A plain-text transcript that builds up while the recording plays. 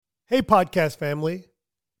Hey, podcast family.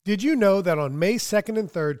 Did you know that on May 2nd and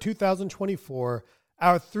 3rd, 2024,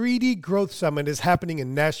 our 3D Growth Summit is happening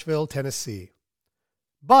in Nashville, Tennessee?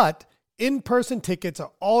 But in-person tickets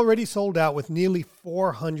are already sold out with nearly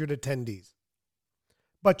 400 attendees.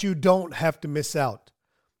 But you don't have to miss out.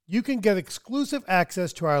 You can get exclusive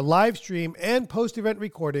access to our live stream and post-event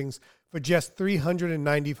recordings for just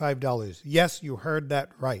 $395. Yes, you heard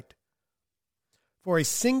that right. For a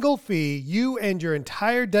single fee, you and your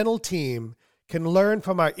entire dental team can learn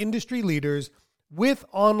from our industry leaders with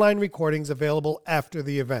online recordings available after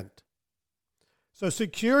the event. So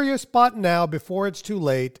secure your spot now before it's too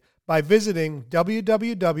late by visiting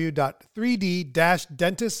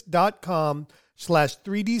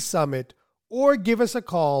www.3d-dentist.com/3D Summit or give us a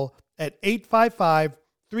call at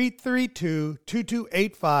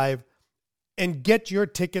 855-332-2285 and get your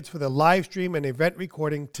tickets for the live stream and event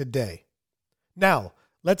recording today. Now,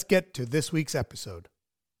 let's get to this week's episode.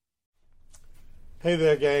 Hey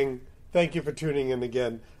there, gang. Thank you for tuning in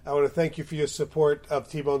again. I want to thank you for your support of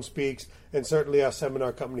T-Bone Speaks and certainly our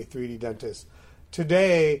seminar company, 3D Dentist.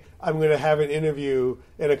 Today, I'm going to have an interview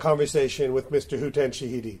and a conversation with Mr. Hootan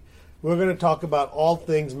Shahidi. We're going to talk about all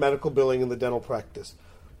things medical billing in the dental practice.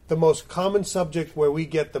 The most common subject where we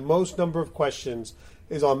get the most number of questions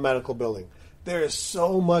is on medical billing. There is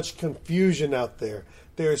so much confusion out there.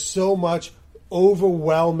 There is so much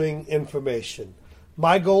overwhelming information.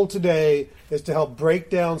 My goal today is to help break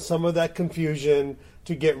down some of that confusion,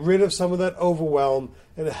 to get rid of some of that overwhelm,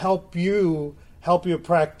 and to help you help your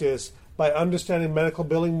practice by understanding medical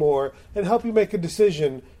billing more and help you make a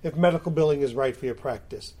decision if medical billing is right for your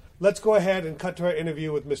practice. Let's go ahead and cut to our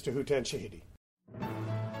interview with Mr. Hootan Shahidi.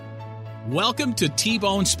 Welcome to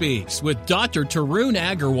T-Bone Speaks with Dr. Tarun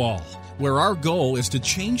Agarwal, where our goal is to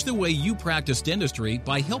change the way you practice dentistry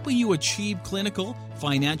by helping you achieve clinical,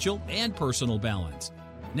 financial, and personal balance.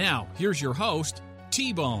 Now, here's your host,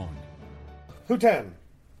 T-Bone. Hootan,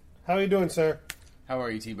 how are you doing, sir? How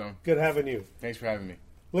are you, T-Bone? Good having you. Thanks for having me.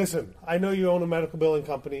 Listen, I know you own a medical billing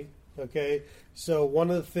company, okay? So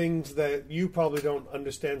one of the things that you probably don't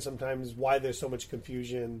understand sometimes is why there's so much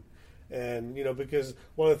confusion. And, because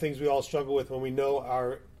one of the things we all struggle with when we know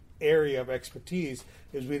our area of expertise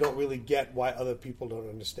is we don't really get why other people don't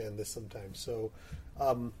understand this sometimes. So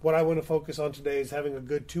what I want to focus on today is having a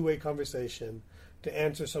good two-way conversation to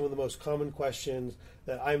answer some of the most common questions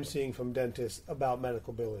that I'm seeing from dentists about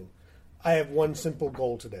medical billing. I have one simple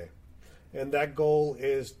goal today, and that goal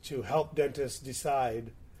is to help dentists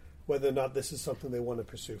decide whether or not this is something they want to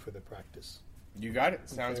pursue for their practice. You got it.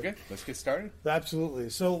 Sounds good. Let's get started. Absolutely.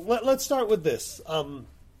 So let's start with this.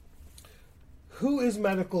 Who is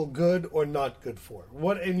medical good or not good for?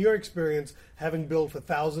 What, in your experience, having billed for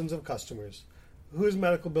thousands of customers, who is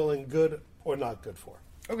medical billing good or not good for?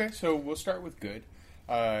 Okay, so we'll start with good.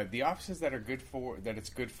 The offices that it's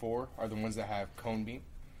good for are the ones that have cone beam,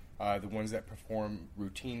 the ones that perform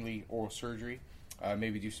routinely oral surgery,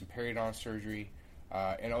 maybe do some periodontal surgery,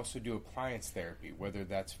 and also do appliance therapy, whether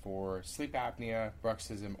that's for sleep apnea,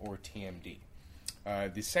 bruxism, or TMD.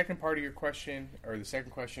 The second part of your question, or the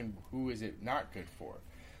second question, who is it not good for?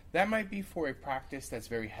 That might be for a practice that's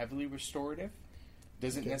very heavily restorative,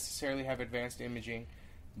 doesn't necessarily have advanced imaging,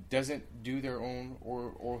 doesn't do their own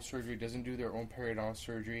oral surgery, doesn't do their own periodontal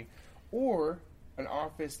surgery, or an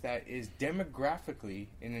office that is demographically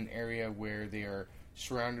in an area where they are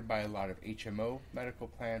surrounded by a lot of HMO medical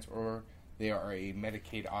plans, or they are a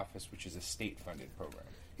Medicaid office, which is a state-funded program.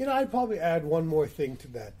 I'd probably add one more thing to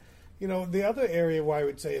that. The other area where I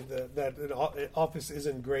would say that an office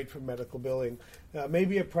isn't great for medical billing,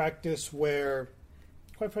 maybe a practice where,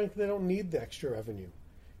 quite frankly, they don't need the extra revenue.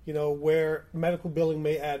 Where medical billing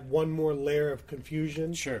may add one more layer of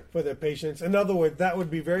confusion for their patients. In other words, that would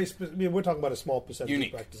be very we're talking about a small percentage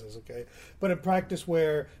of practices, okay? But a practice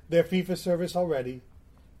where they're fee-for-service already,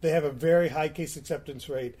 they have a very high case acceptance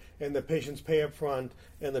rate, and the patients pay up front,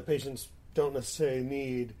 and the patients don't necessarily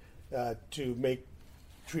need to make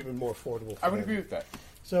treatment more affordable for I would them. agree with that.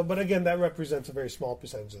 So, but again, that represents a very small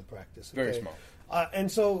percentage of the practice. Okay? Very small. And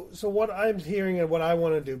so what I'm hearing and what I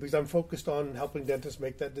want to do, because I'm focused on helping dentists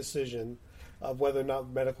make that decision of whether or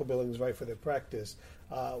not medical billing is right for their practice,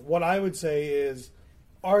 what I would say is,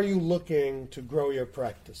 are you looking to grow your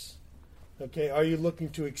practice? Okay, are you looking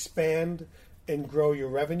to expand and grow your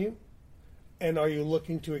revenue? And are you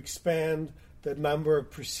looking to expand the number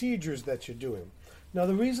of procedures that you're doing? Now,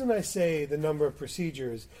 the reason I say the number of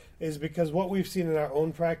procedures is because what we've seen in our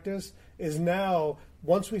own practice is now,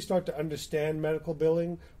 once we start to understand medical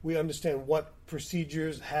billing, we understand what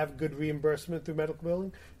procedures have good reimbursement through medical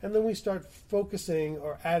billing, and then we start focusing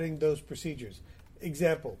or adding those procedures.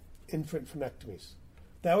 Example, infant phonectomies.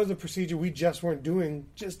 that was a procedure we just weren't doing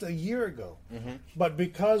just a year ago. But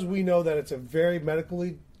because we know that it's a very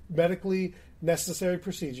medically necessary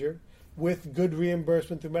procedure with good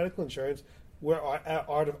reimbursement through medical insurance, we're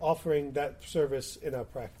offering that service in our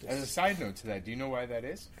practice. As a side note to that, do you know why that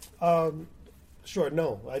is? Sure,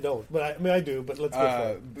 no, I don't. But I do, but let's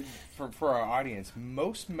go for it. For our audience,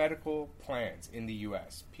 most medical plans in the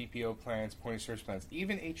U.S., PPO plans, point-of-service plans,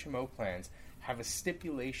 even HMO plans, have a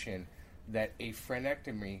stipulation that a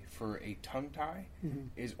frenectomy for a tongue tie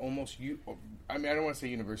is almost, I don't want to say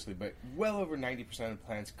universally, but well over 90% of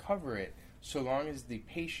plans cover it so long as the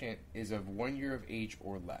patient is of 1 year of age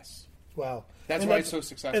or less. Wow. That's why it's so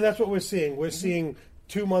successful. And that's what we're seeing. We're seeing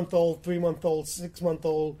 2-month-old, 3-month-old,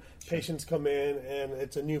 6-month-old patients come in, and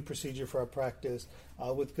it's a new procedure for our practice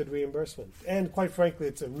with good reimbursement. And quite frankly,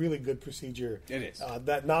 it's a really good procedure. It is.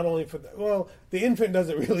 That not only for the infant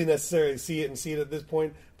doesn't really necessarily see it at this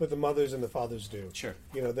point, but the mothers and the fathers do. Sure.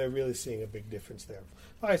 They're really seeing a big difference there.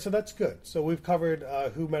 All right, so that's good. So we've covered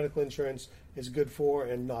who medical insurance is good for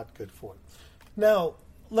and not good for. Now,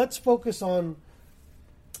 let's focus on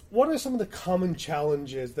what are some of the common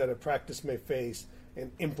challenges that a practice may face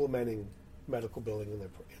in implementing medical billing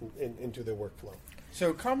into their workflow.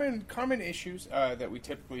 So common issues that we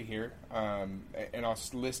typically hear, and I'll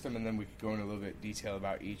list them, and then we could go into a little bit of detail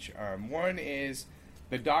about each. One is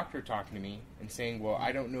the doctor talking to me and saying, well,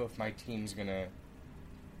 I don't know if my team's going to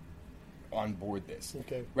onboard this.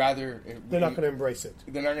 Okay. Rather, they're not going to embrace it.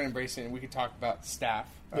 They're not going to embrace it, and we could talk about staff.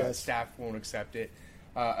 Yes. Staff won't accept it.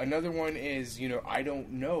 Another one is, I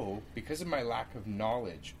don't know, because of my lack of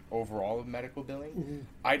knowledge overall of medical billing,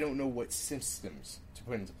 I don't know what systems to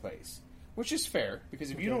put into place, which is fair,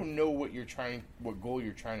 because if you don't know what goal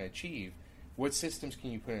you're trying to achieve, what systems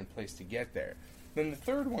can you put in place to get there? Then the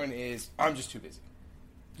third one is, I'm just too busy.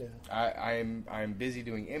 Yeah. I'm busy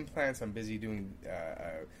doing implants. I'm busy doing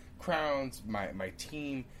crowns. My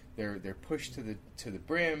team, they're pushed to the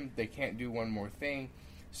brim. They can't do one more thing.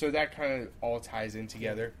 So that kind of all ties in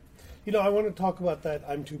together. I want to talk about that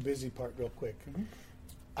I'm too busy part real quick.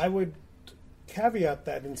 I would caveat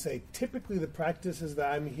that and say typically the practices that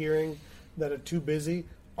I'm hearing that are too busy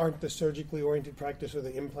aren't the surgically oriented practice or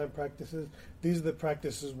the implant practices. These are the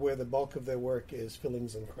practices where the bulk of their work is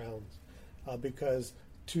fillings and crowns. Because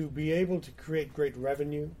to be able to create great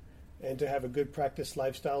revenue and to have a good practice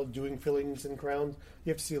lifestyle doing fillings and crowns,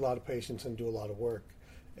 you have to see a lot of patients and do a lot of work.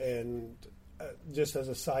 And just as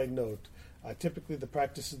a side note, typically the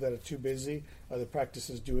practices that are too busy are the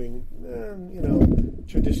practices doing,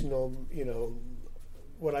 traditional,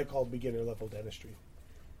 what I call beginner level dentistry.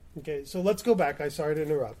 Okay, so let's go back. I'm sorry to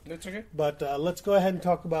interrupt. That's okay. But let's go ahead and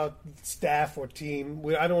talk about staff or team.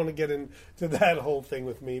 I don't want to get into that whole thing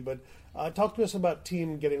with me, but talk to us about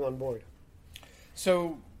team getting on board.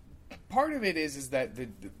 So part of it is that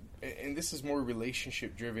and this is more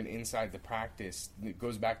relationship driven inside the practice. It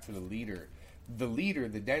goes back to the leader. The leader,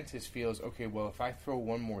 the dentist, feels, okay, well, if I throw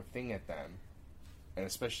one more thing at them, and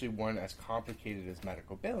especially one as complicated as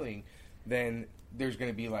medical billing, then there's going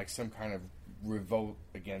to be like some kind of revolt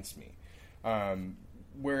against me.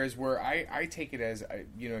 Whereas where I take it as,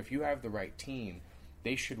 if you have the right team,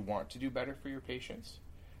 they should want to do better for your patients.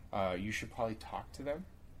 You should probably talk to them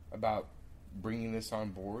about bringing this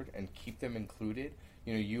on board and keep them included.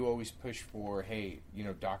 You always push for, hey,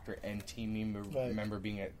 doctor and team member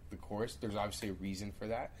being at the course. There's obviously a reason for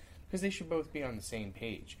that, because they should both be on the same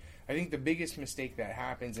page. I think the biggest mistake that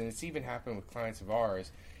happens, and it's even happened with clients of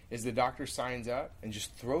ours, is the doctor signs up and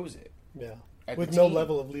just throws it. Yeah. With no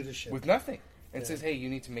level of leadership. With nothing. And says, hey, you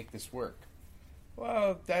need to make this work.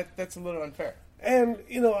 Well, that's a little unfair. And,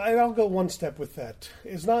 I'll go one step with that.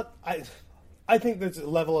 It's not, I think there's a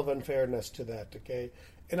level of unfairness to that, okay?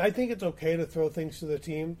 And I think it's okay to throw things to the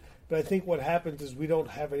team, but I think what happens is we don't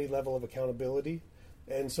have any level of accountability,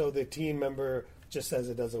 and so the team member just says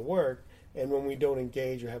it doesn't work, and when we don't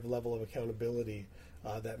engage or have a level of accountability,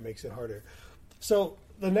 that makes it harder. So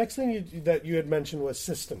the next thing that you had mentioned was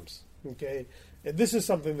systems, okay? And this is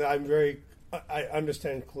something that I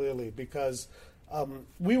understand clearly, because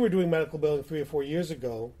we were doing medical billing 3 or 4 years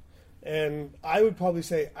ago, and I would probably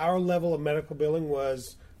say our level of medical billing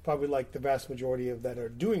was probably like the vast majority of that are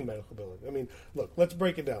doing medical billing. I mean, look, let's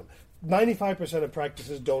break it down. 95% of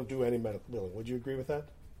practices don't do any medical billing. Would you agree with that?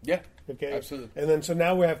 Yeah, okay, absolutely. And then so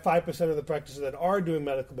now we have 5% of the practices that are doing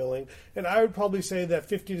medical billing, and I would probably say that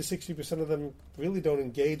 50 to 60% of them really don't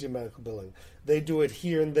engage in medical billing. They do it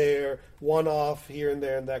here and there, one-off here and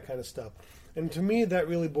there, and that kind of stuff. And to me, that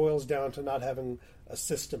really boils down to not having a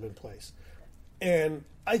system in place. And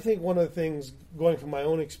I think one of the things, going from my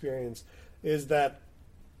own experience, is that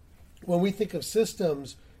when we think of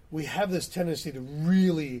systems, we have this tendency to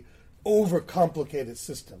really overcomplicate a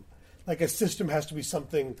system. Like a system has to be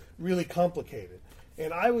something really complicated.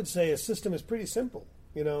 And I would say a system is pretty simple.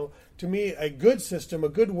 To me, a good system, a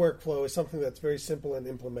good workflow is something that's very simple and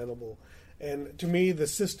implementable. And to me, the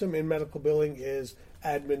system in medical billing is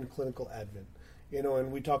clinical admin.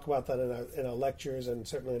 And we talk about that in our lectures and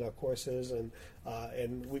certainly in our courses, and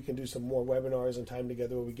we can do some more webinars and time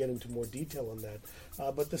together where we get into more detail on that.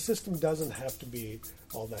 But the system doesn't have to be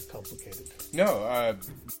all that complicated. No.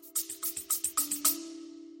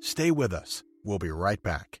 Stay with us. We'll be right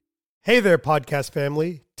back. Hey there, podcast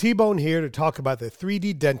family. T-Bone here to talk about the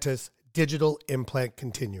 3D Dentist Digital Implant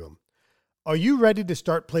Continuum. Are you ready to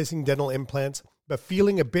start placing dental implants, but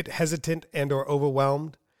feeling a bit hesitant and or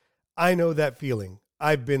overwhelmed? I know that feeling.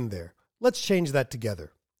 I've been there. Let's change that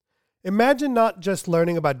together. Imagine not just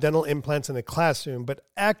learning about dental implants in a classroom, but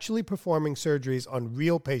actually performing surgeries on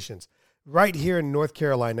real patients right here in North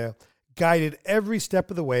Carolina, guided every step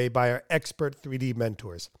of the way by our expert 3D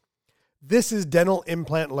mentors. This is dental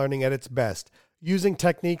implant learning at its best, using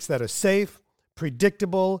techniques that are safe,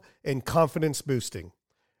 predictable, and confidence boosting.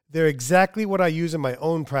 They're exactly what I use in my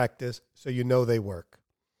own practice, so you know they work.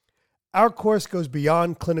 Our course goes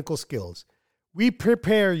beyond clinical skills. We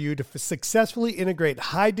prepare you to successfully integrate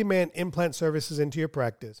high-demand implant services into your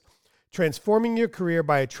practice, transforming your career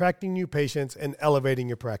by attracting new patients and elevating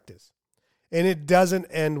your practice. And it doesn't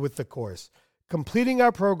end with the course. Completing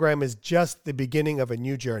our program is just the beginning of a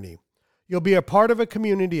new journey. You'll be a part of a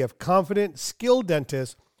community of confident, skilled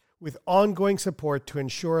dentists with ongoing support to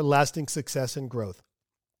ensure lasting success and growth.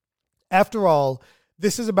 After all,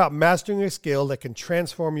 this is about mastering a skill that can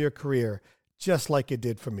transform your career, just like it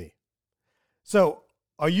did for me. So,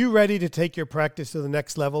 are you ready to take your practice to the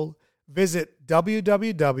next level? Visit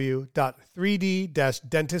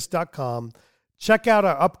www.3d-dentist.com, check out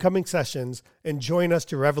our upcoming sessions, and join us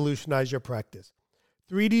to revolutionize your practice.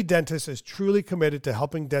 3D Dentist is truly committed to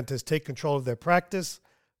helping dentists take control of their practice,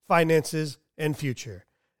 finances, and future.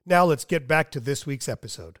 Now let's get back to this week's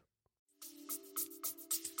episode.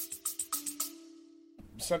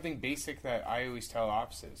 Something basic that I always tell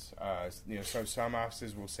offices, so some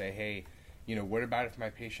offices will say, hey, what about if my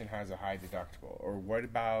patient has a high deductible? Or what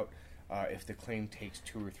about if the claim takes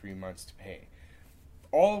 2 or 3 months to pay?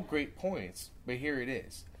 All great points, but here it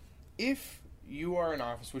is. If you are an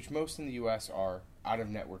office, which most in the U.S. are out of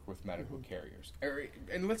network with medical carriers,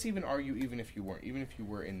 and let's even argue even if you weren't, even if you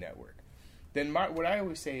were in network, then what I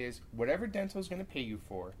always say is whatever dental is going to pay you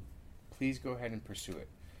for, please go ahead and pursue it.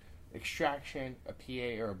 Extraction, a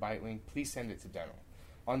PA, or a bite wing, please send it to dental.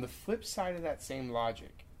 On the flip side of that same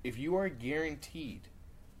logic, if you are guaranteed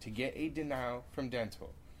to get a denial from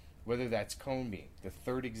dental, whether that's cone beam, the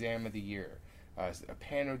third exam of the year, a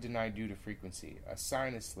pano denied due to frequency, a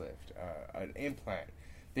sinus lift, an implant,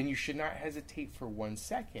 then you should not hesitate for 1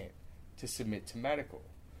 second to submit to medical.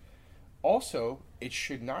 Also, it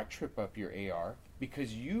should not trip up your AR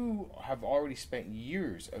because you have already spent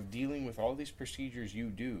years of dealing with all these procedures you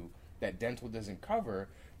do that dental doesn't cover.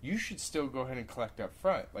 You should still go ahead and collect up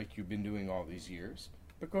front like you've been doing all these years,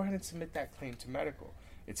 but go ahead and submit that claim to medical.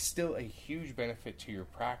 It's still a huge benefit to your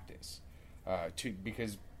practice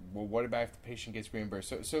because what about if the patient gets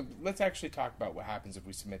reimbursed? So let's actually talk about what happens if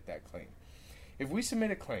we submit that claim. If we submit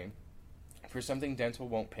a claim for something dental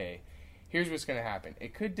won't pay, here's what's going to happen.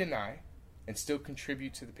 It could deny and still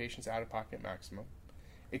contribute to the patient's out-of-pocket maximum.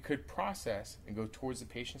 It could process and go towards the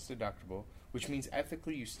patient's deductible, which means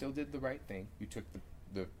ethically you still did the right thing. You took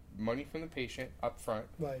the money from the patient up front,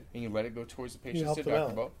 right, and you let it go towards the patient's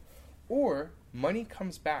deductible. Or money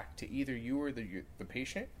comes back to either you or the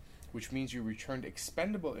patient, which means you returned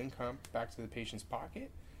expendable income back to the patient's pocket,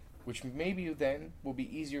 which maybe then will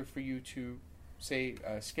be easier for you to, say,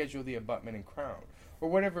 schedule the abutment and crown, or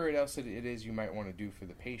whatever else it is you might want to do for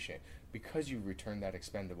the patient because you returned that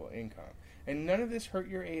expendable income. And none of this hurt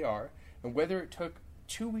your AR, and whether it took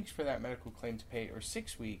 2 weeks for that medical claim to pay or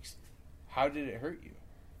 6 weeks, how did it hurt you?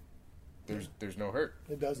 There's no hurt.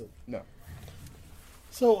 It doesn't. No.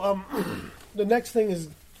 So the next thing is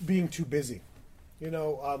being too busy.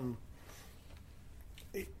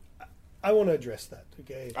 I want to address that,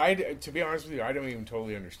 okay? To be honest with you, I don't even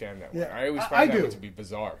totally understand that one. Yeah, I always find that do. one to be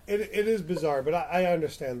bizarre. It is bizarre, but I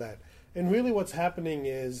understand that. And really what's happening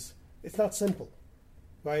is it's not simple,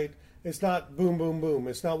 right? It's not boom, boom, boom.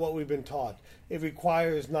 It's not what we've been taught. It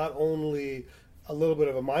requires not only a little bit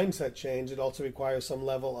of a mindset change, it also requires some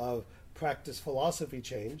level of practice philosophy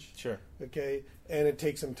change. Sure. Okay? And it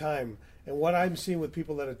takes some time. And what I'm seeing with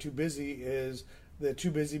people that are too busy is they're too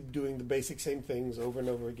busy doing the basic same things over and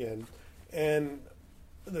over again. And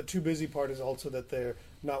the too busy part is also that they're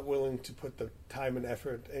not willing to put the time and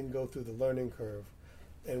effort and go through the learning curve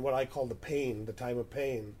and what I call the pain, the time of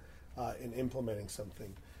pain in implementing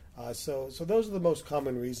something. So those are the most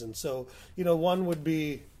common reasons. So, one would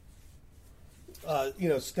be,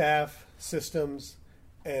 staff, systems,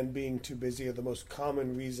 and being too busy are the most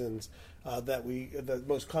common reasons the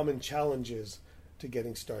most common challenges to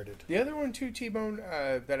getting started. The other one too, T-Bone,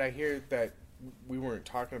 that I hear that we weren't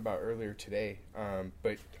talking about earlier today,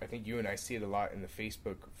 but I think you and I see it a lot in the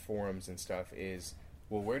Facebook forums and stuff is,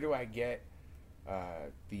 well, where do I get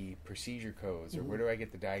the procedure codes, or where do I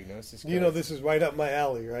get the diagnosis codes? This is right up my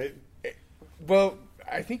alley, right? Well,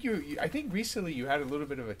 I think recently you had a little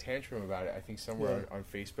bit of a tantrum about it. I think somewhere on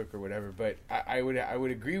Facebook or whatever. But I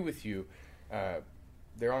would agree with you.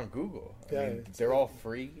 They're on Google. I mean, they're all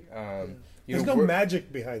free. There's no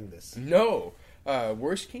magic behind this. No.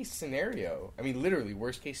 Worst case scenario. I mean, literally,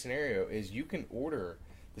 worst case scenario is you can order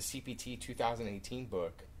the CPT 2018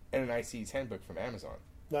 book and an ICD-10 book from Amazon.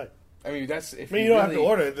 Right. I mean, that's if you don't have to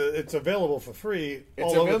order it. It's available for free. It's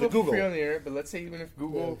all available over Google. for free on the internet. But let's say even if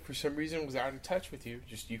Google for some reason was out of touch with you,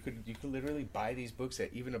 you could literally buy these books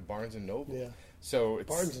at even a Barnes and Noble. Yeah. So it's,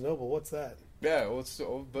 Barnes and Noble, what's that? Yeah, well, it's the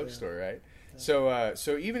old bookstore, right? Yeah.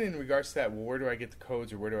 So even in regards to that, well, where do I get the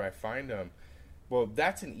codes or where do I find them? Well,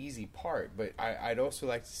 that's an easy part. But I'd also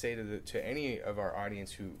like to say to any of our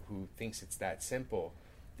audience who thinks it's that simple,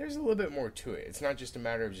 there's a little bit more to it. It's not just a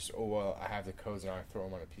matter of just, I have the codes and I throw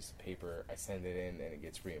them on a piece of paper, I send it in, and it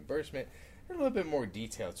gets reimbursement. There's a little bit more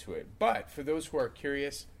detail to it. But for those who are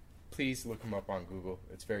curious, please look them up on Google.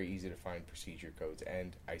 It's very easy to find procedure codes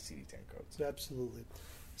and ICD-10 codes. Absolutely.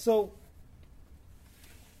 So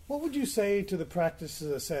what would you say to the practices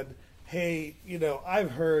that said, hey,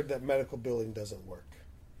 I've heard that medical billing doesn't work?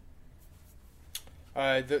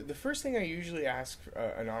 The first thing I usually ask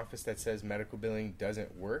an office that says medical billing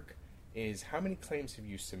doesn't work is how many claims have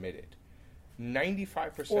you submitted?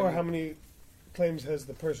 95%. Or how many claims has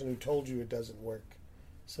the person who told you it doesn't work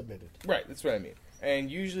submitted? Right, that's what I mean. And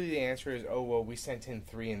usually the answer is, we sent in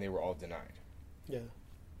 3 and they were all denied. Yeah.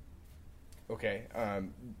 Okay.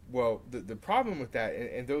 Well, the problem with that,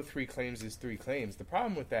 and though 3 claims is 3 claims, the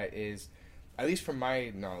problem with that is, at least from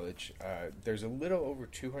my knowledge, there's a little over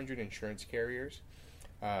 200 insurance carriers.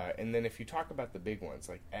 And then if you talk about the big ones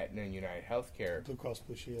like Aetna and United Healthcare, Blue Cross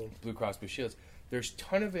Blue Shield, there's a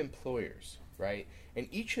ton of employers, right? And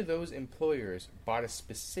each of those employers bought a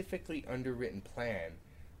specifically underwritten plan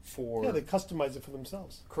for... Yeah, they customize it for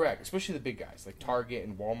themselves. Correct, especially the big guys like Target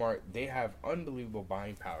and Walmart. They have unbelievable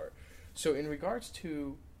buying power. So in regards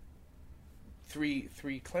to three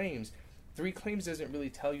claims, 3 claims doesn't really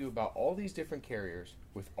tell you about all these different carriers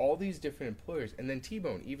with all these different employers. And then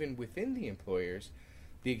T-Bone, even within the employers,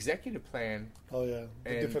 the executive plan... Oh, yeah.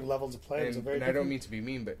 The different levels of plans are very different. And I don't mean to be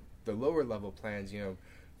mean, but the lower level plans,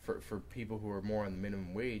 for people who are more on the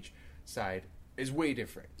minimum wage side, is way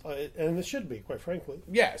different. And it should be, quite frankly.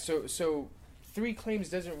 Yeah, so 3 claims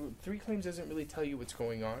doesn't really tell you what's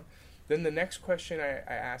going on. Then the next question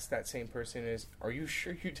I ask that same person is, are you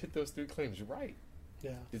sure you did those 3 claims right?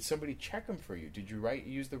 Yeah. Did somebody check them for you? Did you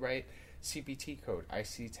use the right CPT code,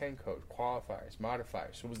 ICD-10 code, qualifiers,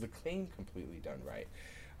 modifiers? So was the claim completely done right?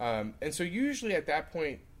 And so usually at that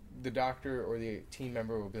point, the doctor or the team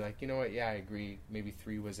member will be like, you know what, yeah, I agree. Maybe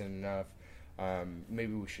 3 wasn't enough.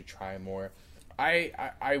 Maybe we should try more.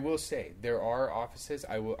 I will say, there are offices,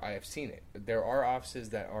 I have seen it. There are offices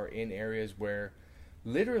that are in areas where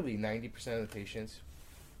literally 90% of the patients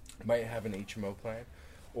might have an HMO plan,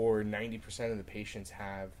 or 90% of the patients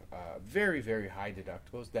have very, very high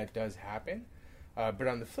deductibles. That does happen. But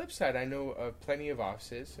on the flip side, I know of plenty of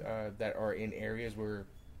offices that are in areas where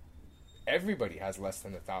everybody has less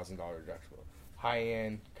than $1,000 deductible.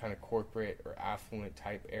 High-end, kind of corporate or affluent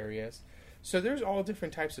type areas. So there's all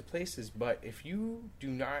different types of places, but if you do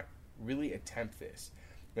not really attempt this,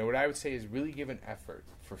 now what I would say is really give an effort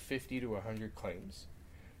for 50 to 100 claims.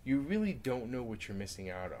 You really don't know what you're missing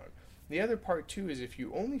out on. The other part, too, is if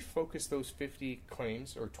you only focus those 50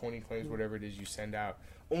 claims or 20 claims, whatever it is you send out,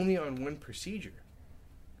 only on one procedure,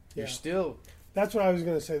 you're still... That's what I was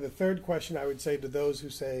going to say. The third question I would say to those who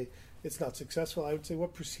say it's not successful, I would say,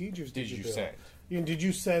 what procedures did you send? Did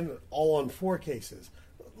you send all on 4 cases?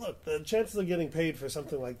 Look, the chances of getting paid for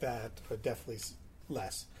something like that are definitely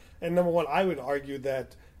less. And number one, I would argue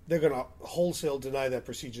that they're going to wholesale deny that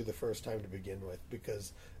procedure the first time to begin with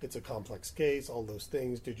because it's a complex case, all those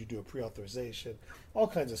things. Did you do a pre-authorization? All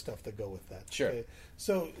kinds of stuff that go with that. Sure. Okay?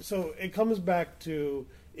 So it comes back to,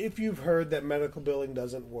 if you've heard that medical billing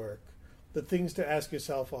doesn't work, the things to ask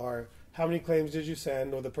yourself are, how many claims did you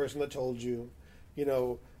send, or the person that told you?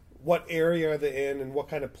 What area are they in and what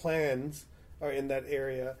kind of plans are in that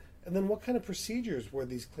area, and then what kind of procedures were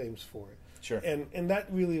these claims for? Sure. And that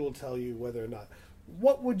really will tell you whether or not.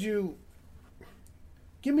 What would you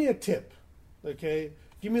give me a tip? Okay,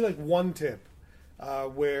 give me like one tip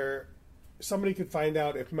where somebody could find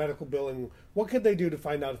out if medical billing. What could they do to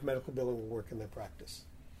find out if medical billing will work in their practice?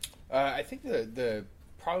 I think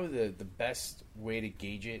probably the best way to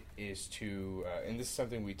gauge it is to, and this is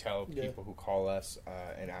something we tell people who call us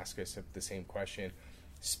and ask us the same question,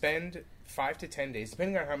 spend 5 to 10 days,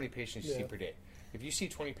 depending on how many patients you see per day. If you see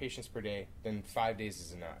 20 patients per day, then 5 days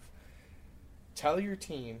is enough. Tell your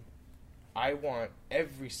team, I want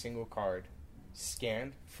every single card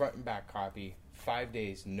scanned, front and back copy, 5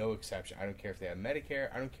 days, no exception. I don't care if they have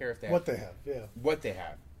Medicare. I don't care if they have... What they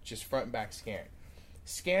have. Just front and back scan.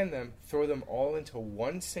 Scan them, throw them all into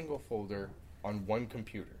one single folder on one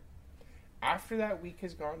computer. After that week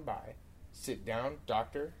has gone by, sit down,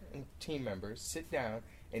 doctor and team members, sit down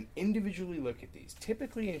and individually look at these.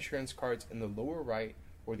 Typically, insurance cards in the lower right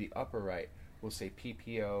or the upper right will say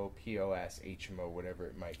PPO, POS, HMO, whatever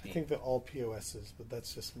it might be. I think they're all POSs, but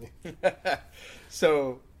that's just me.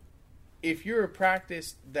 So, if you're a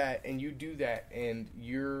practice that, and you do that, and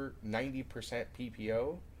you're 90%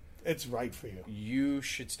 PPO, it's right for you. You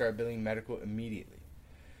should start billing medical immediately.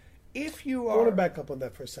 If you are... I want to back up on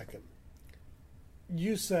that for a second.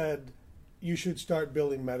 You said you should start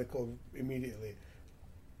billing medical immediately.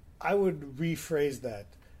 I would rephrase that,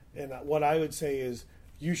 and what I would say is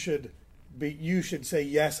you should say,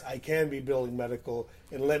 yes, I can be billing medical,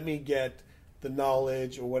 and let me get the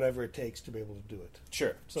knowledge or whatever it takes to be able to do it.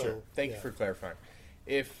 Sure. Thank you for clarifying.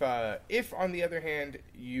 If on the other hand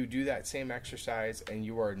you do that same exercise and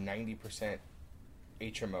you are 90%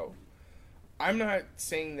 HMO, I'm not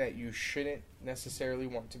saying that you shouldn't necessarily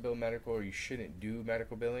want to bill medical or you shouldn't do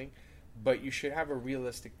medical billing, but you should have a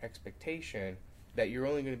realistic expectation that you're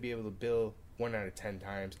only going to be able to bill 1 out of 10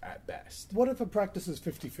 times at best. What if a practice is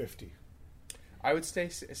 50-50? I would say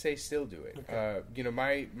still do it.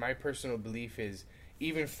 Okay. My personal belief is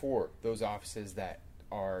even for those offices that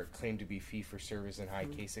are claimed to be fee-for-service and high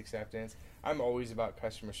case acceptance, I'm always about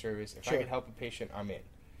customer service. If I can help a patient, I'm in.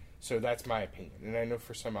 So that's my opinion. And I know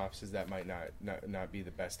for some offices that might not be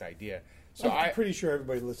the best idea. So I'm pretty sure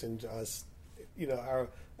everybody listening to us, our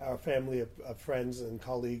family of friends and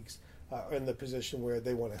colleagues are in the position where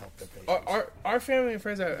they want to help their patients. Our family and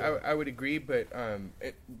friends, I would agree, but and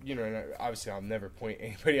obviously I'll never point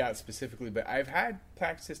anybody out specifically, but I've had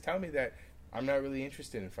practices tell me that I'm not really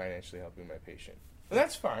interested in financially helping my patient. And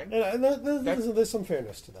that's fine. And there's some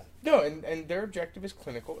fairness to that. No, and their objective is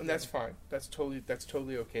clinical, and that's fine. That's totally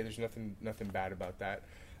okay. There's nothing bad about that.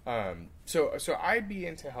 So I'd be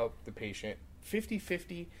in to help the patient.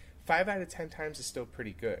 50-50, 5 out of 10 times is still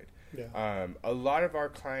pretty good. Yeah. A lot of our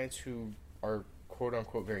clients who are quote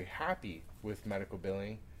unquote very happy with medical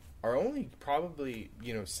billing are only probably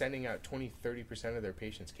sending out 20-30% of their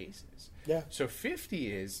patients' cases. Yeah. So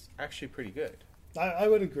 50 is actually pretty good. I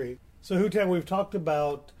would agree. So Hutan, we've talked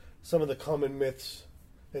about some of the common myths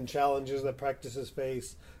and challenges that practices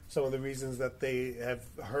face, some of the reasons that they have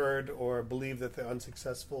heard or believe that they're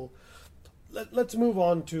unsuccessful. Let's move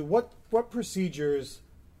on to what procedures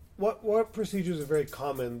are very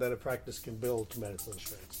common that a practice can bill to medical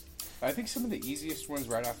insurance. I think some of the easiest ones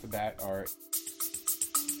right off the bat are...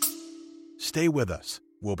 Stay with us.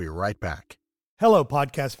 We'll be right back. Hello,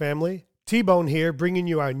 podcast family. T-Bone here, bringing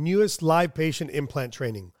you our newest live patient implant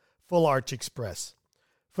training, Full Arch Express.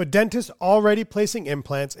 For dentists already placing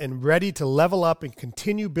implants and ready to level up and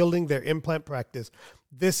continue building their implant practice,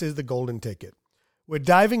 this is the golden ticket. We're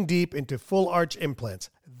diving deep into full arch implants,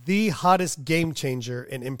 the hottest game changer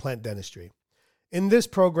in implant dentistry. In this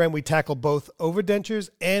program, we tackle both overdentures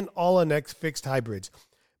and all-on-X fixed hybrids,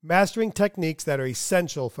 mastering techniques that are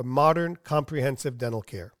essential for modern, comprehensive dental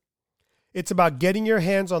care. It's about getting your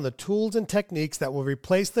hands on the tools and techniques that will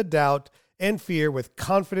replace the doubt and fear with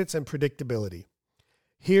confidence and predictability.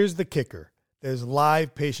 Here's the kicker. There's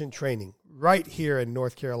live patient training right here in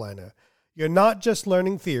North Carolina. You're not just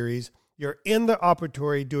learning theories, you're in the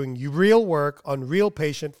operatory doing real work on real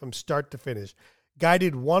patient from start to finish,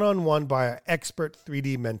 guided one-on-one by our expert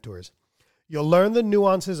 3D mentors. You'll learn the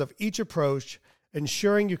nuances of each approach,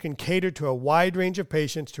 ensuring you can cater to a wide range of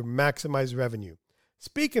patients to maximize revenue.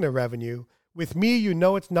 Speaking of revenue, with me, you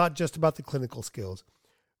know it's not just about the clinical skills.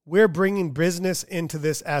 We're bringing business into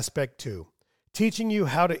this aspect too, teaching you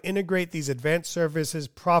how to integrate these advanced services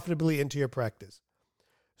profitably into your practice.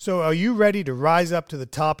 So are you ready to rise up to the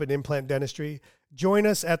top in implant dentistry? Join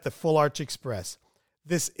us at the Full Arch Express.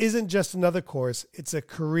 This isn't just another course, it's a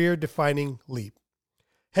career-defining leap.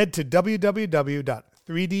 Head to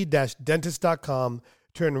www.3d-dentist.com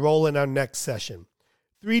to enroll in our next session.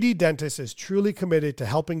 3D Dentist is truly committed to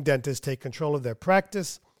helping dentists take control of their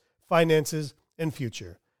practice, finances, and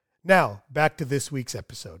future. Now, back to this week's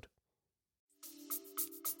episode.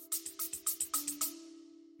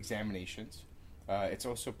 Examinations. It's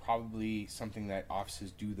also probably something that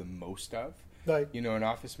offices do the most of. Right. You know, an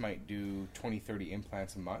office might do 20, 30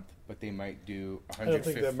 implants a month, but they might do 150. I don't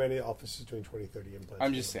think there are many offices doing 20, 30 implants.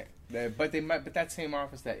 I'm just saying. But that same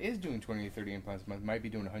office that is doing 20 to 30 implants a month might be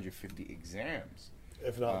doing 150 exams.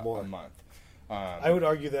 If not more. A month. I would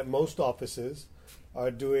argue that most offices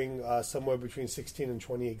are doing somewhere between 16 and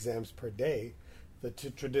 20 exams per day. The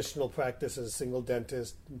traditional practice is a single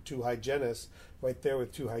dentist, 2 hygienists. Right there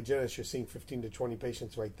with 2 hygienists, you're seeing 15 to 20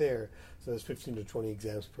 patients right there. So there's 15 to 20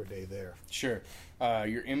 exams per day there. Sure.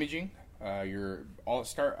 Your imaging,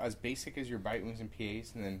 start as basic as your bite wings and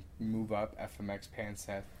PAs, and then move up FMX,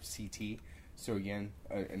 PanSeth, CT. So again,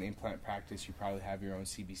 an implant practice, you probably have your own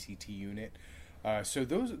CBCT unit. So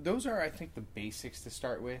those are, I think, the basics to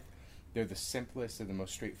start with. They're the simplest, they're the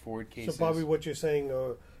most straightforward cases. So probably what you're saying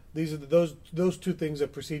are these are those 2 things are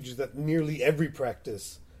procedures that nearly every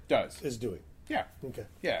practice is doing. Yeah. Okay.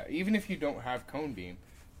 Yeah. Even if you don't have cone beam,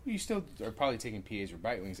 you still are probably taking PAs or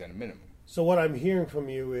bite wings at a minimum. So what I'm hearing from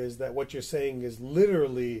you is that what you're saying is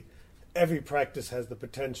literally every practice has the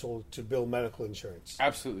potential to bill medical insurance.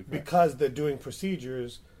 Absolutely correct. Because they're doing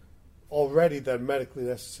procedures already that are medically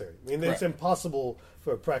necessary. I mean, it's impossible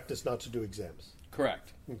for a practice not to do exams.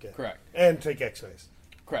 Correct. Okay. Correct. And take x-rays.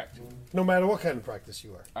 Correct. No matter what kind of practice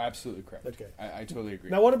you are. Absolutely correct. Okay. I totally agree.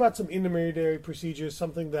 Now, what about some intermediary procedures,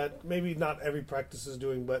 something that maybe not every practice is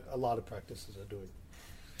doing, but a lot of practices are doing?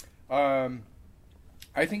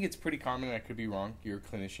 I think it's pretty common, and I could be wrong. You're a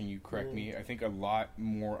clinician, you correct me. I think a lot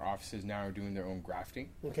more offices now are doing their own grafting.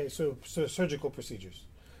 Okay, so surgical procedures.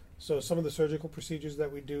 So some of the surgical procedures that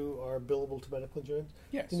we do are billable to medical insurance?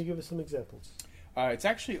 Yes. Can you give us some examples? It's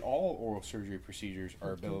actually all oral surgery procedures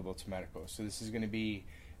are billable to medical. So this is going to be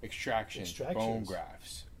extractions, bone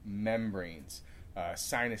grafts, membranes,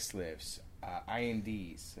 sinus lifts,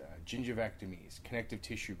 INDs, gingivectomies, connective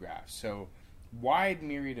tissue grafts. So wide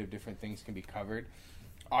myriad of different things can be covered.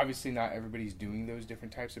 Obviously not everybody's doing those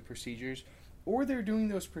different types of procedures, or they're doing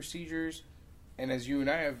those procedures, and as you and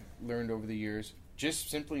I have learned over the years, just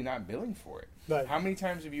simply not billing for it. Right. How many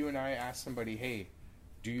times have you and I asked somebody, hey,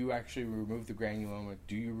 do you actually remove the granuloma?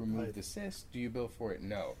 Do you remove the cyst? Do you bill for it?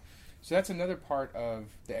 No. So that's another part of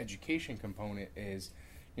the education component is,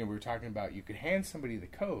 we were talking about you could hand somebody the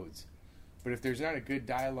codes, but if there's not a good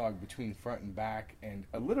dialogue between front and back and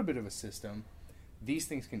a little bit of a system, these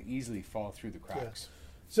things can easily fall through the cracks.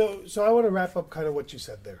 Yeah. So I want to wrap up kind of what you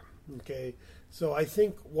said there. Okay. So I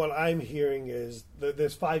think what I'm hearing is that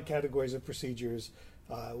there's 5 categories of procedures.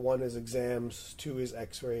 1 is exams, 2 is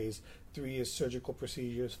x-rays, 3 is surgical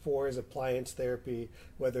procedures, 4 is appliance therapy,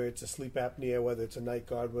 whether it's a sleep apnea, whether it's a night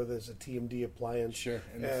guard, whether it's a TMD appliance. Sure.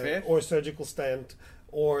 And the 5th? Or surgical stent,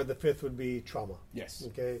 or the 5th would be trauma. Yes.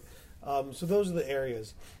 Okay. So those are the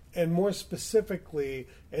areas. And more specifically,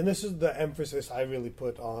 and this is the emphasis I really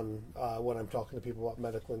put on when I'm talking to people about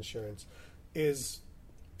medical insurance, is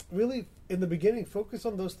really, in the beginning, focus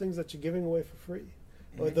on those things that you're giving away for free.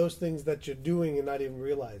 Or those things that you're doing and not even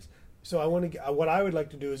realize. So what I would like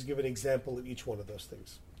to do is give an example of each one of those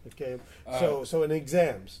things. Okay, so in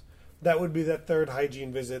exams, that would be that 3rd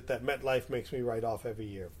hygiene visit that MetLife makes me write off every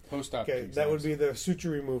year. Post-op Okay, exams. that would be the suture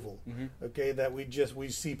removal. Okay, that we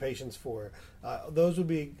see patients for. Those would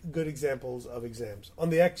be good examples of exams. On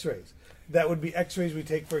the X-rays, that would be X-rays we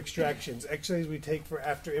take for extractions, X-rays we take for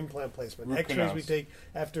after implant placement, X-rays we take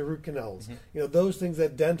after root canals. Those things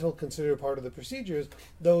that dental consider part of the procedures,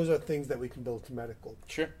 those are things that we can build to medical.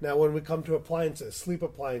 Sure. Now, when we come to appliances, sleep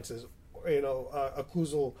appliances,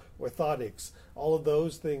 occlusal orthotics, all of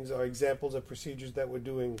those things are examples of procedures that we're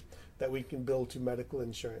doing that we can build to medical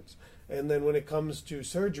insurance. And then when it comes to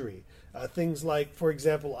surgery, things like, for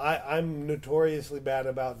example, I'm notoriously bad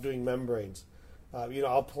about doing membranes.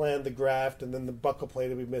 I'll plan the graft and then the buccal plate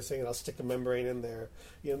will be missing and I'll stick a membrane in there.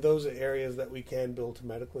 Those are areas that we can build to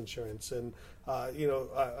medical insurance. And,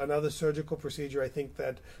 another surgical procedure I think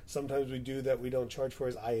that sometimes we do that we don't charge for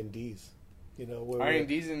is INDs.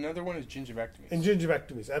 INDs, and another one is gingivectomies. And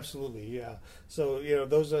gingivectomies, absolutely, yeah. So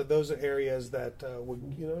those are areas that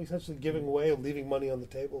we're essentially giving away or leaving money on the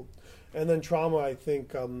table. And then trauma, I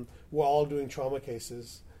think we're all doing trauma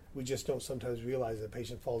cases. We just don't sometimes realize that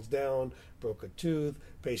patient falls down, broke a tooth,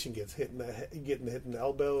 patient gets hit in the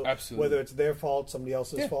elbow. Absolutely. Whether it's their fault, somebody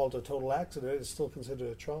else's fault, or total accident, it's still considered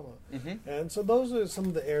a trauma. And so those are some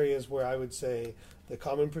of the areas where I would say the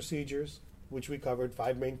common procedures, which we covered,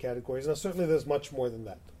 5 main categories. Now, certainly there's much more than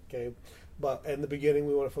that, okay? But in the beginning,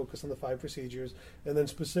 we want to focus on the 5 procedures, and then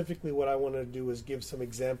specifically, what I want to do is give some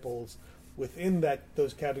examples within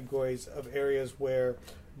those categories of areas where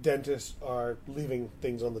dentists are leaving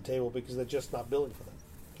things on the table because they're just not billing for them.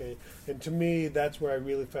 Okay, and to me, that's where I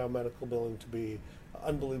really found medical billing to be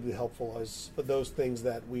unbelievably helpful, is for those things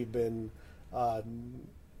that we've been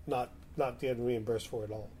not getting reimbursed for at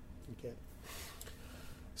all. Okay,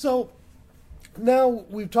 so now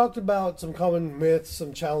we've talked about some common myths,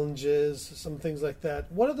 some challenges, some things like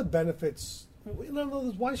that. What are the benefits? In other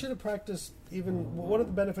words, why should a practice even? What are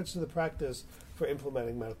the benefits to the practice for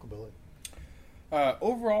implementing medical billing?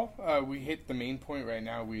 Overall, we hit the main point right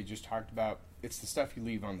now. We just talked about it's the stuff you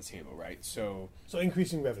leave on the table, right? So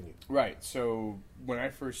increasing revenue. Right. So when I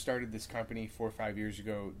first started this company 4 or 5 years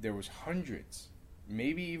ago, there was hundreds,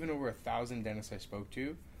 maybe even over 1,000 dentists I spoke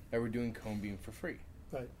to that were doing cone beam for free.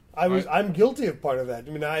 Right. I'm guilty of part of that.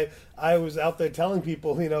 I mean, I was out there telling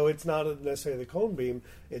people, it's not necessarily the cone beam,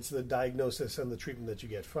 it's the diagnosis and the treatment that you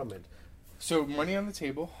get from it. So money on the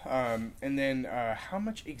table, and then how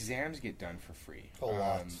much exams get done for free? A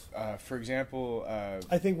lot. For example,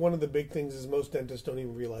 I think one of the big things is most dentists don't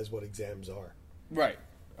even realize what exams are. Right.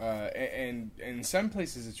 And in some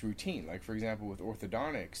places it's routine. Like, for example, with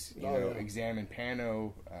orthodontics, exam and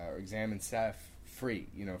pano, or exam and Ceph, free.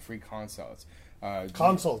 Free consults.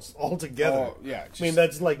 Consults altogether. Yeah. I mean,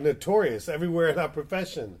 that's like notorious everywhere in our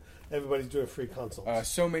profession. Everybody's doing free consults.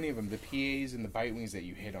 So many of them, the PAs and the bite wings that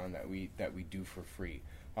you hit on that we do for free.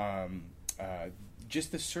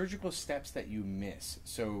 Just the surgical steps that you miss.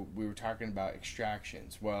 So we were talking about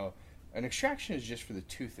extractions. Well, an extraction is just for the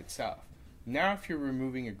tooth itself. Now, if you're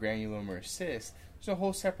removing a granuloma or a cyst, there's a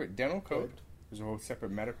whole separate dental code. Right. There's a whole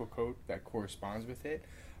separate medical code that corresponds with it.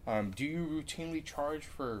 Do you routinely charge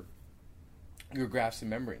for your grafts and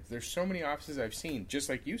membranes? There's so many offices I've seen, just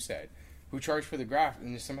like you said, who charge for the graft,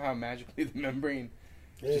 and just somehow magically the membrane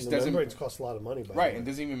just doesn't. Membranes cost a lot of money, right? And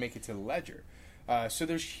doesn't even make it to the ledger. So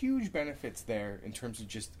there's huge benefits there in terms of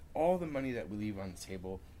just all the money that we leave on the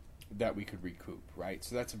table that we could recoup, right?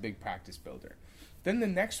 So that's a big practice builder. Then the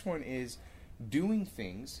next one is doing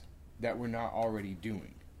things that we're not already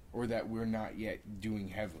doing, or that we're not yet doing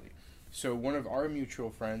heavily. So one of our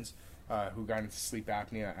mutual friends who got into sleep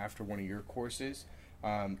apnea after one of your courses,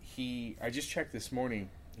 I just checked this morning.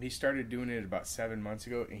 He started doing it about 7 months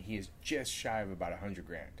ago, and he is just shy of about $100,000.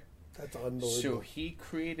 That's unbelievable. So he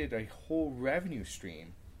created a whole revenue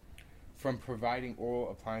stream from providing oral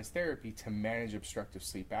appliance therapy to manage obstructive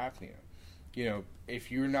sleep apnea. If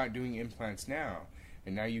you're not doing implants now,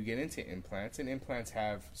 and now you get into implants, and implants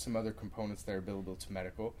have some other components that are billable to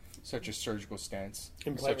medical, such as surgical stents,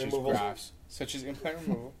 such as grafts, such as implant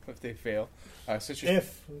removal if they fail,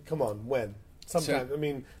 when. Sometimes,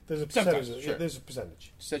 there's a percentage. Sure. There's a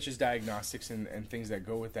percentage. Such as diagnostics and things that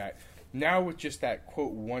go with that. Now, with just that,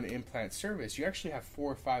 quote, one implant service, you actually have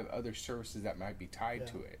 4 or 5 other services that might be tied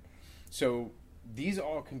to it. So these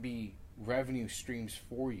all can be revenue streams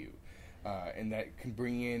for you, and that can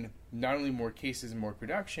bring in not only more cases and more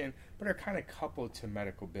production, but are kind of coupled to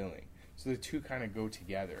medical billing. So the two kind of go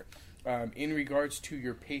together. In regards to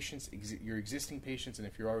your patients, your existing patients, and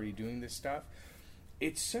if you're already doing this stuff,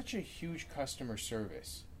 it's such a huge customer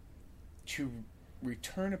service to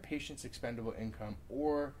return a patient's expendable income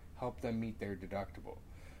or help them meet their deductible.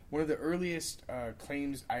 One of the earliest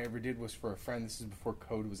claims I ever did was for a friend. This is before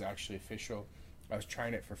code was actually official. I was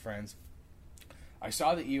trying it for friends. I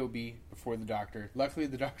saw the EOB before the doctor. Luckily,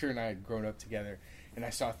 the doctor and I had grown up together, and I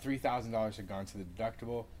saw $3,000 had gone to the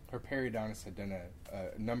deductible. Her periodontist had done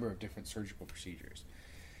a number of different surgical procedures.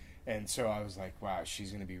 And so I was like, wow, she's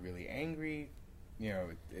going to be really angry.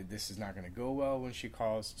 This is not going to go well when she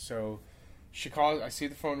calls. So she calls, I see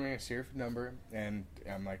the phone ring, I see her number, and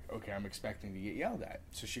I'm like, okay, I'm expecting to get yelled at.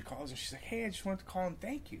 So she calls, and she's like, hey, I just wanted to call and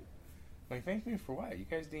thank you. I'm like, thank me for what? You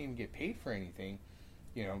guys didn't even get paid for anything.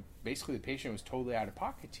 Basically the patient was totally out of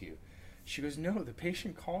pocket to you. She goes, no, the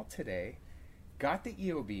patient called today, got the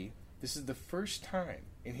EOB. This is the first time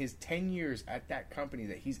in his 10 years at that company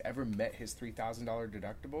that he's ever met his $3,000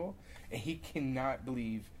 deductible, and he cannot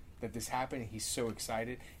believe that this happened. He's so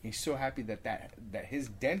excited. He's so happy that his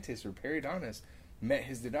dentist or periodontist met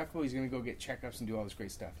his deductible. He's going to go get checkups and do all this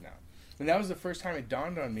great stuff now. And that was the first time it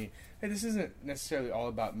dawned on me, hey, this isn't necessarily all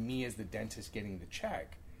about me as the dentist getting the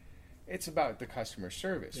check. It's about the customer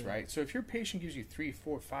service, right? So if your patient gives you $3,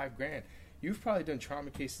 $4, $5,000, you've probably done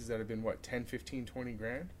trauma cases that have been, what, 10, 15, 20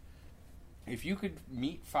 grand? If you could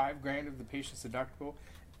meet $5,000 of the patient's deductible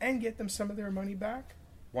and get them some of their money back,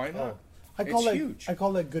 why not? It's huge. I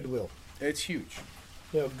call that goodwill. It's huge.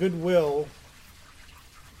 Goodwill.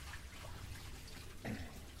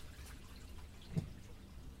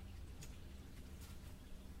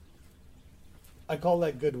 I call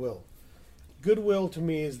that goodwill. Goodwill to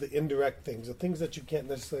me is the indirect things, the things that you can't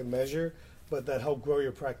necessarily measure, but that help grow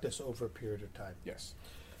your practice over a period of time. Yes.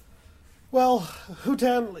 Well,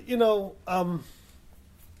 Hutan,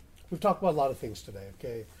 we've talked about a lot of things today,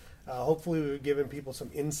 okay? Hopefully we've given people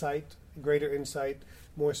some insight, greater insight,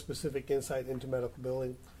 more specific insight into medical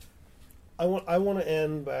billing. I want to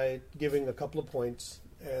end by giving a couple of points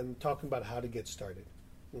and talking about how to get started,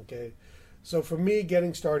 okay? So for me,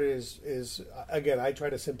 getting started is again, I try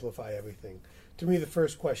to simplify everything. To me, the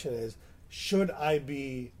first question is, should I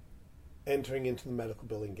be entering into the medical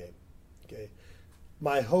billing game? Okay.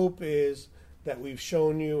 My hope is that we've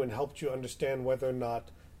shown you and helped you understand whether or not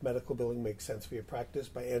medical billing makes sense for your practice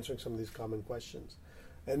by answering some of these common questions.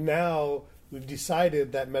 And now we've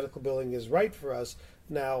decided that medical billing is right for us.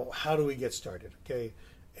 Now, how do we get started? Okay.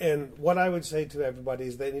 And what I would say to everybody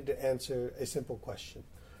is they need to answer a simple question.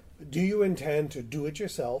 Do you intend to do it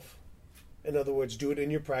yourself? In other words, do it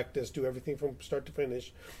in your practice, do everything from start to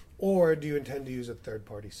finish, or do you intend to use a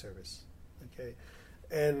third-party service? Okay,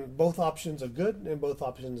 and both options are good, and both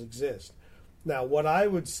options exist. Now, what I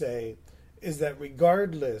would say is that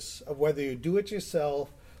regardless of whether you do it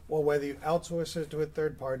yourself or whether you outsource it to a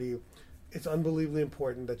third party, it's unbelievably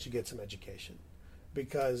important that you get some education,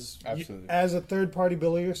 because as a third-party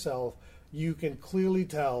biller yourself, you can clearly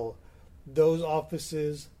tell those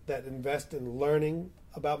offices that invest in learning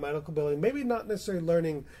about medical billing, maybe not necessarily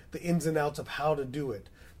learning the ins and outs of how to do it,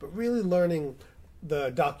 but really learning the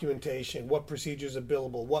documentation, what procedures are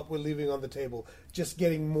billable, what we're leaving on the table, just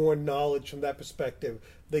getting more knowledge from that perspective.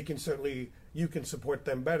 You can support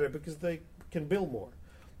them better because they can bill more.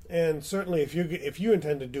 And certainly if you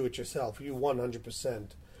intend to do it yourself, you 100%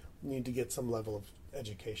 need to get some level of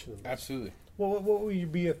education in this. Absolutely. Well, what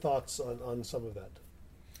would be your thoughts on some of that?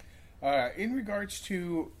 In regards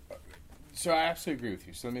to, so I absolutely agree with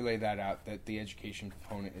you. So let me lay that out, that the education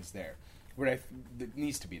component is there. That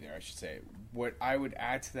needs to be there, I should say. What I would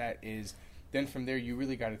add to that is then from there you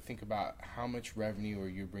really got to think about how much revenue are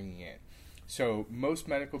you bringing in. So most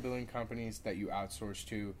medical billing companies that you outsource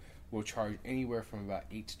to will charge anywhere from about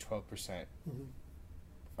 8 to 12%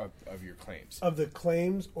 of your claims. Of the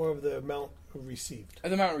claims or of the amount received? Of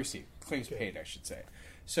the amount received. Claims paid, I should say.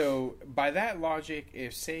 So by that logic,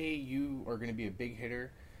 if say you are going to be a big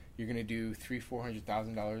hitter, you're going to do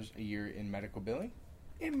 $300,000-$400,000 a year in medical billing,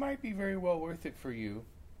 it might be very well worth it for you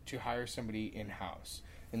to hire somebody in-house.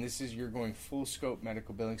 And this is, you're going full scope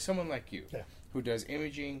medical billing, someone like you, who does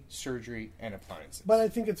imaging, surgery, and appliances. But I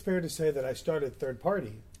think it's fair to say that I started third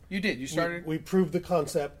party. You did. You started. We proved the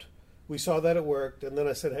concept. We saw that it worked, and then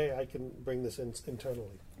I said, hey, I can bring this in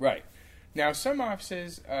internally. Right. Now, some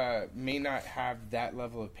offices may not have that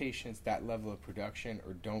level of patience, that level of production,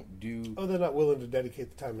 or don't do... Oh, they're not willing to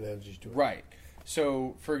dedicate the time and energy to it. Right.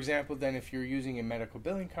 So, for example, then if you're using a medical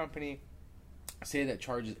billing company, say that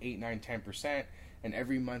charges 8, 9, 10%, and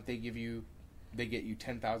every month they get you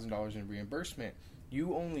 $10,000 in reimbursement,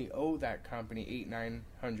 you only owe that company $800,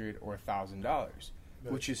 $900, or $1,000, right,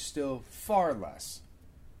 which is still far less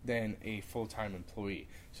than a full-time employee.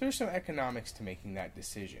 So there's some economics to making that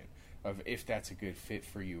decision of if that's a good fit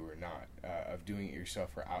for you or not, of doing it yourself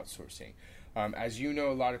or outsourcing. As you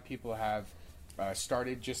know, a lot of people have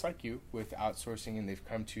started just like you with outsourcing, and they've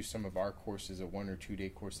come to some of our courses, a 1 or 2 day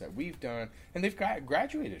course that we've done, and they've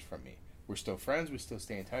graduated from me. We're still friends, we still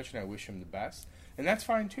stay in touch, and I wish them the best. And that's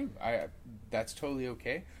fine too. That's totally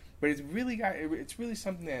okay. But it's really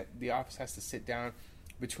something that the office has to sit down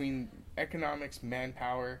between economics,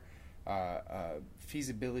 manpower,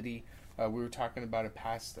 feasibility. We were talking about a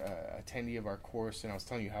past attendee of our course, and I was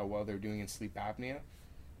telling you how well they're doing in sleep apnea.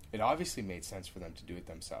 It obviously made sense for them to do it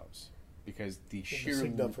themselves because the sheer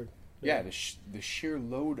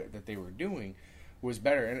load that they were doing was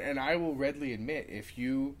better. And I will readily admit, if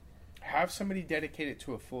you have somebody dedicated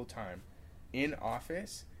to a full-time in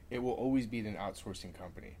office, it will always be an outsourcing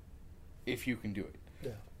company if you can do it.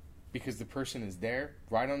 Yeah. Because the person is there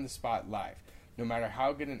right on the spot live. No matter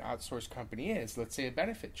how good an outsourced company is, let's say a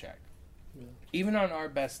benefit check. Yeah. Even on our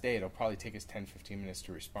best day, it'll probably take us 10, 15 minutes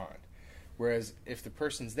to respond. Whereas if the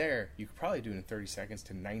person's there, you could probably do it in 30 seconds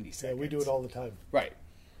to 90 seconds. Yeah, we do it all the time. Right.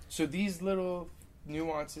 So these little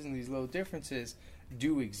nuances and these little differences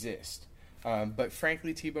do exist. But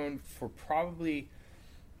frankly, T-Bone, for probably,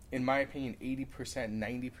 in my opinion, 80%,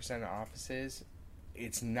 90% of offices,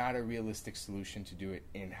 it's not a realistic solution to do it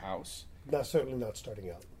in-house. Certainly not starting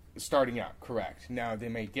out. Starting out, correct. Now, they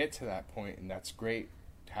may get to that point, and that's great.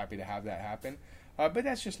 Happy to have that happen. But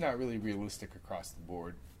that's just not really realistic across the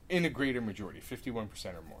board in a greater majority, 51%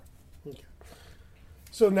 or more. Okay.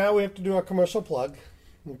 So now we have to do our commercial plug.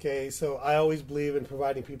 Okay, so I always believe in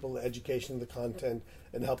providing people the education, the content,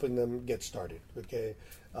 and helping them get started. Okay,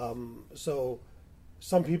 so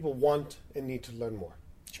some people want and need to learn more.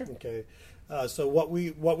 Sure. Okay, so what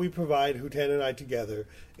we provide, Hutan and I together,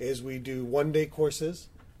 is we do 1-day courses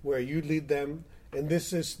where you lead them, and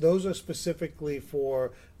those are specifically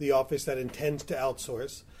for the office that intends to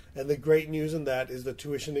outsource. And the great news in that is the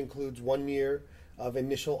tuition includes 1 year of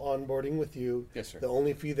initial onboarding with you. Yes, sir. The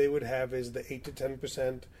only fee they would have is the 8 to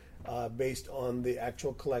 10% based on the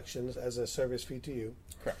actual collections as a service fee to you.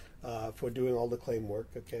 Correct. For doing all the claim work.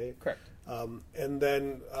 Okay. Correct. And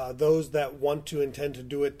then those that want to intend to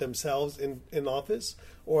do it themselves in office,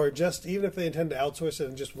 or just even if they intend to outsource it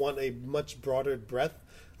and just want a much broader breadth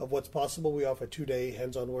of what's possible, we offer 2-day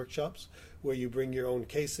hands-on workshops where you bring your own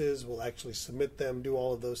cases, we'll actually submit them, do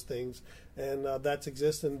all of those things. And that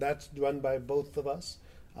exists, and that's run by both of us.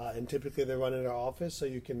 And typically they run in our office, so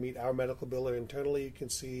you can meet our medical biller internally. You can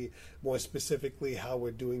see more specifically how we're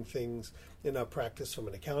doing things in our practice from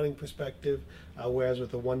an accounting perspective. Whereas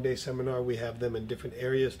with a 1-day seminar, we have them in different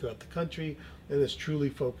areas throughout the country, and it's truly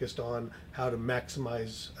focused on how to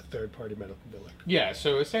maximize a third-party medical biller. Yeah,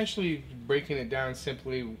 so essentially breaking it down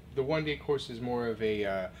simply, the 1-day course is more of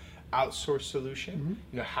a outsource solution. Mm-hmm.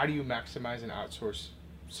 You know, how do you maximize an outsource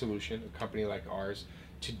solution, a company like ours,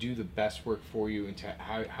 to do the best work for you and to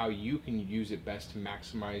how you can use it best to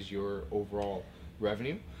maximize your overall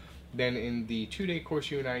revenue. Then in the 2-day course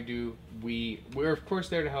you and I do, we're of course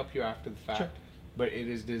there to help you after the fact, Sure. but it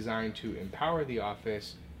is designed to empower the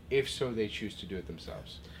office if so they choose to do it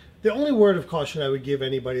themselves. The only word of caution I would give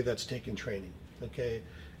anybody that's taken training, okay,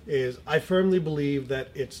 is I firmly believe that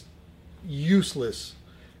it's useless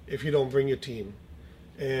if you don't bring your team.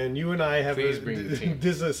 And you and I have Please bring the team.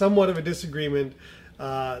 Somewhat of a disagreement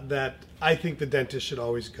that I think the dentist should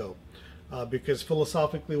always go. Because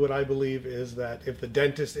philosophically what I believe is that if the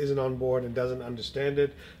dentist isn't on board and doesn't understand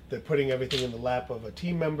it, they're putting everything in the lap of a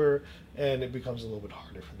team member, and it becomes a little bit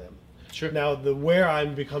harder for them. Sure. Now, where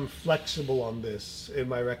I'm become flexible on this in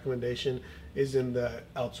my recommendation is in the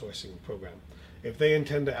outsourcing program. If they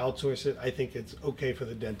intend to outsource it, I think it's okay for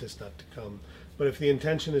the dentist not to come. But if the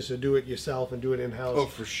intention is to do it yourself and do it in-house, Oh,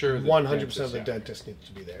 for sure, the 100% of the dentist, yeah. dentist needs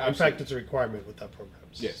to be there. In Absolutely. fact, it's a requirement with that program.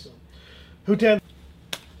 Yes. So.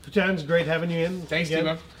 Hutan's great having you in. Thanks,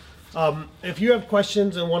 again. Timo. If you have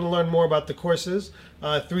questions and want to learn more about the courses,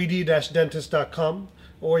 3d-dentist.com,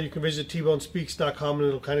 or you can visit tbonespeaks.com and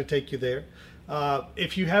it'll kind of take you there.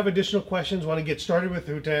 If you have additional questions, want to get started with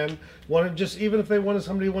Hutan, even if they want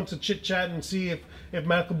somebody who wants to chit chat and see if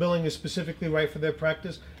medical billing is specifically right for their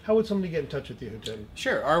practice, how would somebody get in touch with you, Hutan?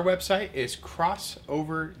 Sure. Our website is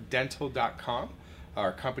crossoverdental.com.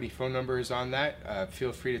 Our company phone number is on that.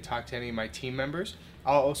 Feel free to talk to any of my team members.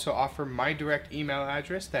 I'll also offer my direct email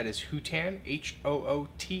address. That is Hootan,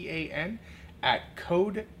 Hootan, at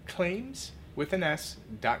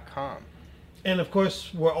codeclaims.com. And of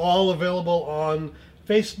course, we're all available on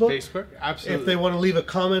Facebook. Facebook, absolutely. If they want to leave a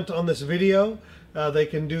comment on this video, they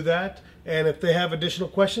can do that. And if they have additional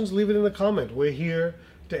questions, leave it in the comment. We're here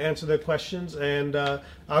to answer their questions, and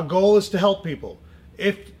our goal is to help people.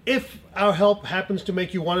 If our help happens to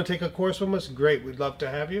make you want to take a course from us, great, we'd love to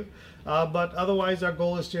have you. But otherwise, our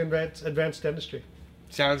goal is to advance dentistry.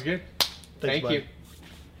 Sounds good. Thank you.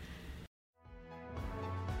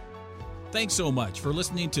 Thanks so much for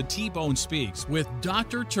listening to T-Bone Speaks with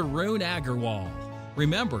Dr. Tarun Agarwal.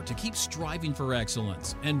 Remember to keep striving for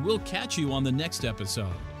excellence, and we'll catch you on the next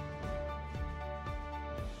episode.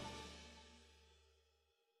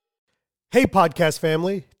 Hey, podcast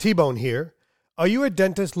family, T-Bone here. Are you a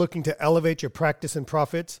dentist looking to elevate your practice and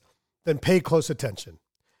profits? Then pay close attention.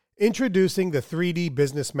 Introducing the 3D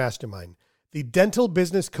Business Mastermind, the dental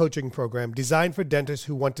business coaching program designed for dentists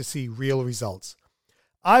who want to see real results.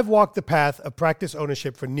 I've walked the path of practice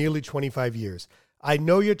ownership for nearly 25 years. I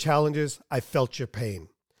know your challenges. I felt your pain.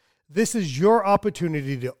 This is your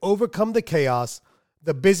opportunity to overcome the chaos,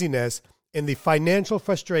 the busyness, and the financial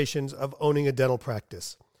frustrations of owning a dental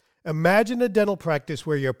practice. Imagine a dental practice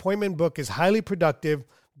where your appointment book is highly productive,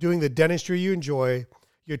 doing the dentistry you enjoy,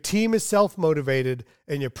 your team is self-motivated,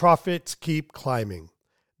 and your profits keep climbing.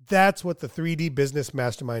 That's what the 3D Business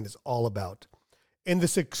Mastermind is all about. In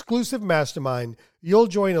this exclusive mastermind, you'll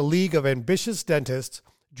join a league of ambitious dentists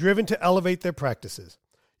driven to elevate their practices.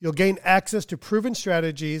 You'll gain access to proven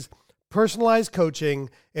strategies, personalized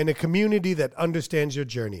coaching, and a community that understands your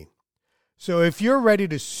journey. So if you're ready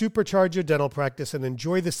to supercharge your dental practice and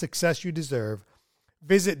enjoy the success you deserve,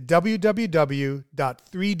 visit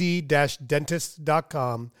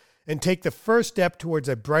www.3d-dentist.com and take the first step towards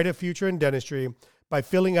a brighter future in dentistry by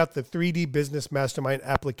filling out the 3D Business Mastermind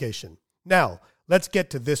application. Now, Let's get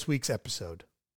to this week's episode.